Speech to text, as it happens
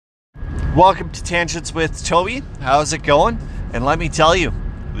Welcome to Tangents with Toby. How's it going? And let me tell you,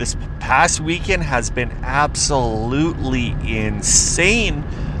 this past weekend has been absolutely insane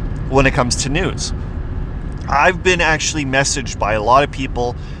when it comes to news. I've been actually messaged by a lot of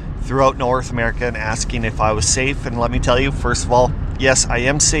people throughout North America and asking if I was safe. And let me tell you, first of all, yes, I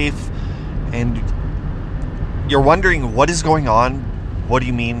am safe. And you're wondering what is going on? What do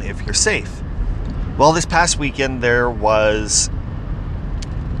you mean if you're safe? Well, this past weekend there was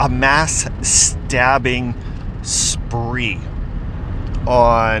a mass stabbing spree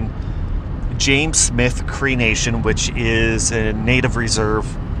on James Smith Cree Nation, which is a native reserve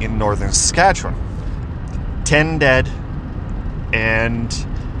in northern Saskatchewan. 10 dead and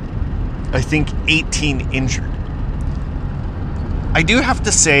I think 18 injured. I do have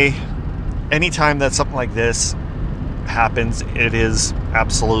to say, anytime that something like this happens, it is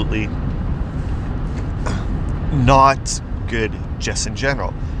absolutely not good just in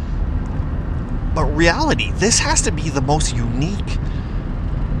general. But reality, this has to be the most unique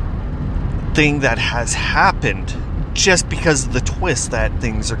thing that has happened just because of the twist that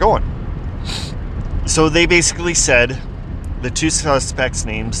things are going. So they basically said the two suspects'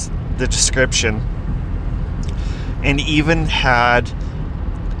 names, the description, and even had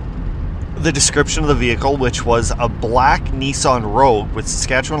the description of the vehicle, which was a black Nissan Rogue with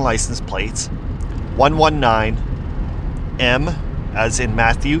Saskatchewan license plates, 119 M as in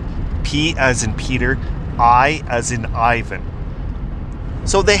Matthew, P as in Peter, I as in Ivan.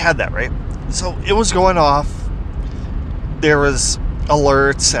 So they had that, right? So it was going off. There was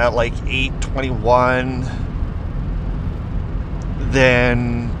alerts at like 8:21,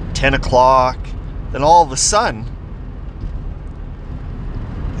 then 10 o'clock, then all of a sudden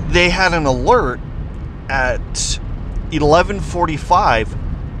they had an alert at 11:45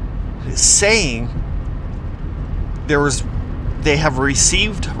 saying they have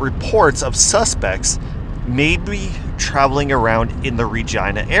received reports of suspects maybe traveling around in the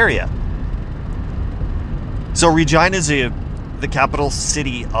Regina area. So Regina is the capital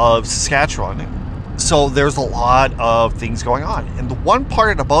city of Saskatchewan. So there's a lot of things going on. And the one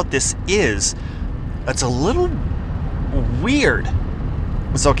part about this is that's a little weird.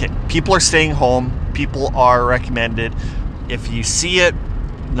 It's okay. People are staying home. People are recommended, if you see it,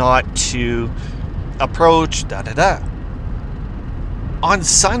 not to approach, On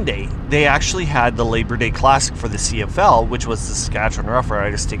Sunday, they actually had the Labor Day Classic for the CFL, which was the Saskatchewan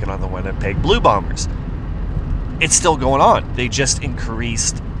Roughriders taking on the Winnipeg Blue Bombers. It's still going on. They just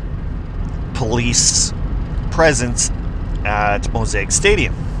increased police presence at Mosaic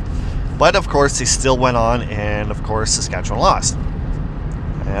Stadium. But of course, they still went on, and of course, Saskatchewan lost.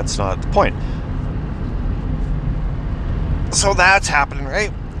 That's not the point. So that's happening,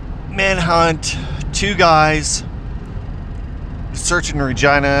 right? Manhunt, two guys searching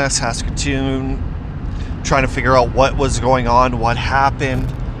Regina, Saskatoon, trying to figure out what was going on, what happened.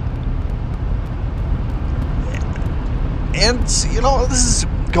 And, this is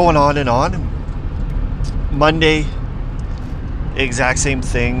going on and on. Monday, exact same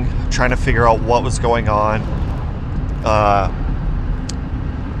thing, trying to figure out what was going on,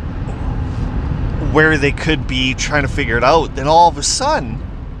 where they could be, trying to figure it out. Then all of a sudden,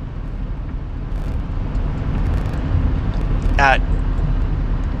 at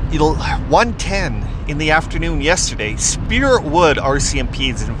 1:10 in the afternoon yesterday, Spirit Wood RCMP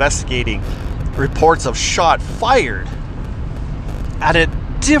is investigating reports of shot fired at a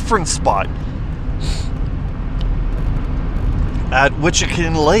different spot at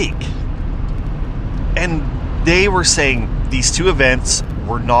Wichikin Lake. And they were saying these two events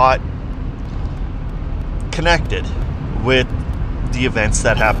were not connected with the events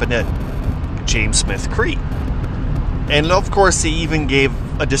that happened at James Smith Cree. And of course, they even gave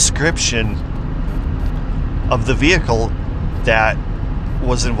a description of the vehicle that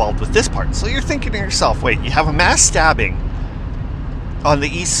was involved with this part. So you're thinking to yourself, wait, you have a mass stabbing on the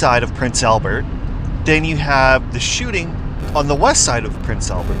east side of Prince Albert, then you have the shooting on the west side of Prince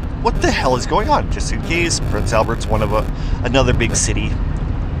Albert. What the hell is going on? Just in case, Prince Albert's one of another big city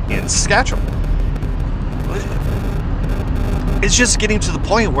in Saskatchewan. It's just getting to the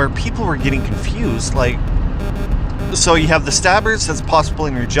point where people were getting confused. So you have the stabbers that's possible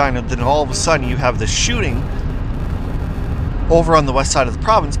in Regina, then all of a sudden you have the shooting over on the west side of the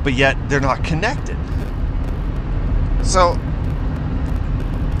province, but yet they're not connected. So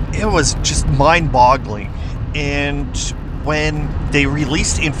it was just mind-boggling. And when they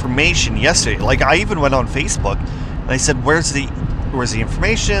released information yesterday, I even went on Facebook and I said, where's the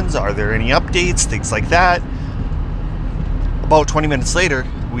information? Are there any updates? Things like that. About 20 minutes later,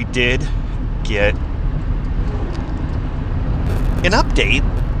 we did get an update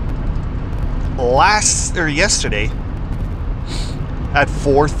yesterday at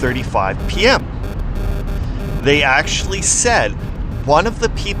 4:35 p.m. They actually said one of the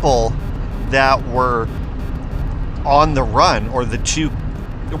people that were on the run, or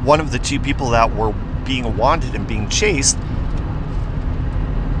one of the two people that were being wanted and being chased,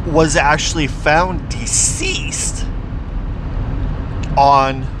 was actually found deceased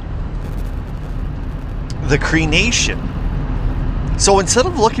on the Cree Nation. So instead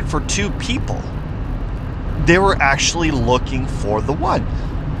of looking for two people, they were actually looking for the one.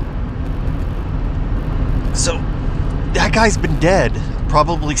 So that guy's been dead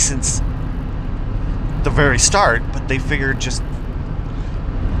probably since the very start, but they figured just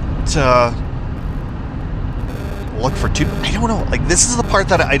to look for two. I don't know. Like, this is the part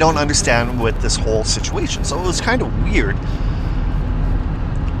that I don't understand with this whole situation. So it was kind of weird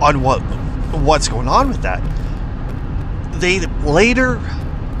on what's going on with that. They later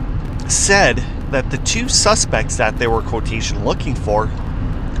said that the two suspects that they were quotation looking for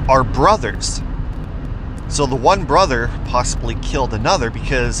are brothers. So the one brother possibly killed another,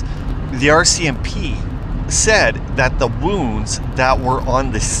 because the RCMP said that the wounds that were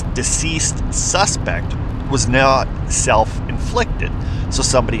on this deceased suspect was not self-inflicted. So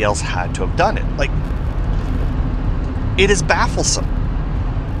somebody else had to have done it. Like, it is bafflesome.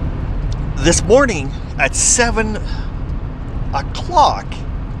 This morning at 7 o'clock,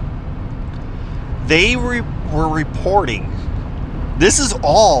 they were reporting, this is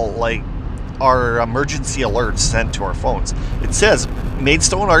all like our emergency alerts sent to our phones. It says,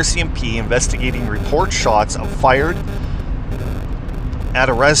 Maidstone RCMP investigating report shots of fired at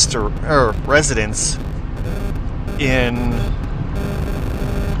a residence in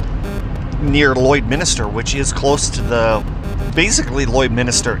near Lloydminster, which is close to basically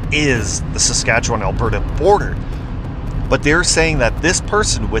Lloydminster is the Saskatchewan-Alberta border. But they're saying that this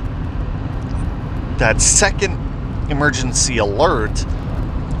person with that second emergency alert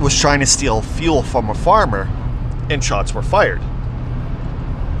was trying to steal fuel from a farmer, and shots were fired.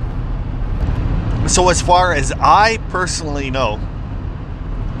 So as far as I personally know,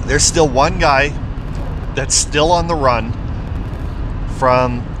 there's still one guy that's still on the run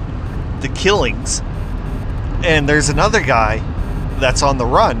from the killings, and there's another guy that's on the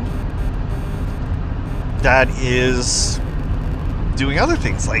run that is doing other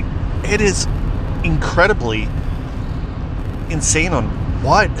things. Like, it is incredibly insane on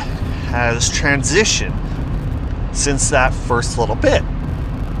what has transitioned since that first little bit.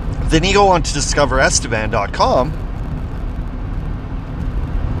 Then you go on to discoverestevan.com,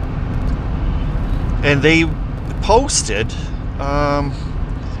 and they posted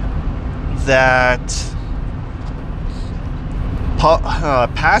that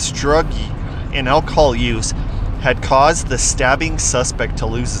past drug and alcohol use had caused the stabbing suspect to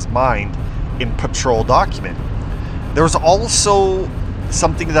lose his mind in patrol document. There was also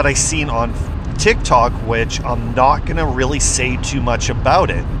something that I seen on TikTok, which I'm not going to really say too much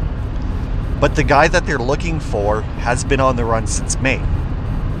about it, but the guy that they're looking for has been on the run since May.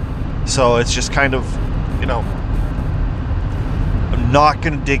 So it's just kind of, I'm not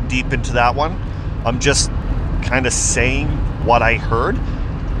going to dig deep into that one. I'm just kind of saying what I heard.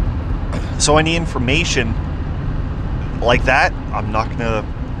 So any information like that, I'm not going to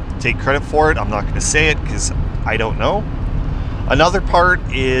take credit for it. I'm not going to say it because I don't know. Another part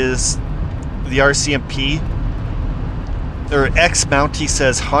is the RCMP, or ex-Mountie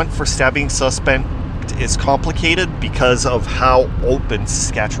says hunt for stabbing suspect is complicated because of how open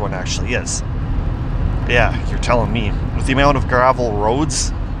Saskatchewan actually is. Yeah, you're telling me. With the amount of gravel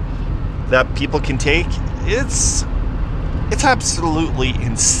roads that people can take, it's absolutely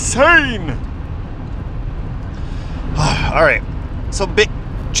insane. All right, so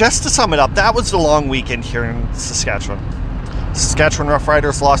just to sum it up, that was the long weekend here in Saskatchewan. Saskatchewan Rough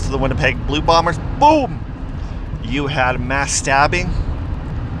Riders lost to the Winnipeg Blue Bombers. Boom! You had a mass stabbing.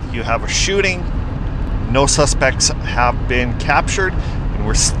 You have a shooting. No suspects have been captured. And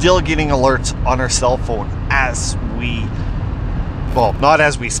we're still getting alerts on our cell phone as we, well, not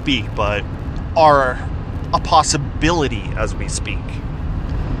as we speak, but are a possibility as we speak.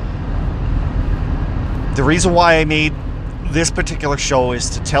 The reason why I made this particular show is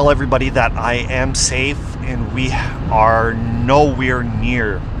to tell everybody that I am safe and we are nowhere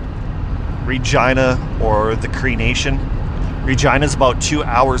near Regina or the Cree Nation. Regina is about 2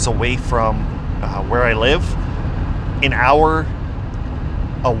 hours away from where I live, an hour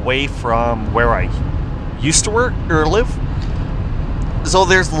away from where I used to work or live. So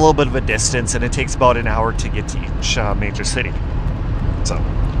there's a little bit of a distance, and it takes about an hour to get to each major city. So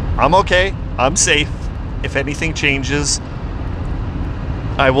I'm okay. I'm safe. If anything changes,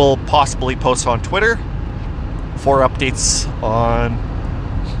 I will possibly post on Twitter for updates on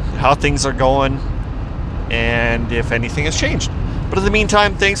how things are going and if anything has changed. But in the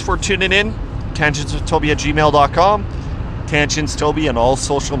meantime, thanks for tuning in. tangentswithtoby@gmail.com. Tangents Toby on all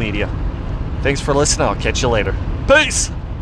social media. Thanks for listening. I'll catch you later. Peace!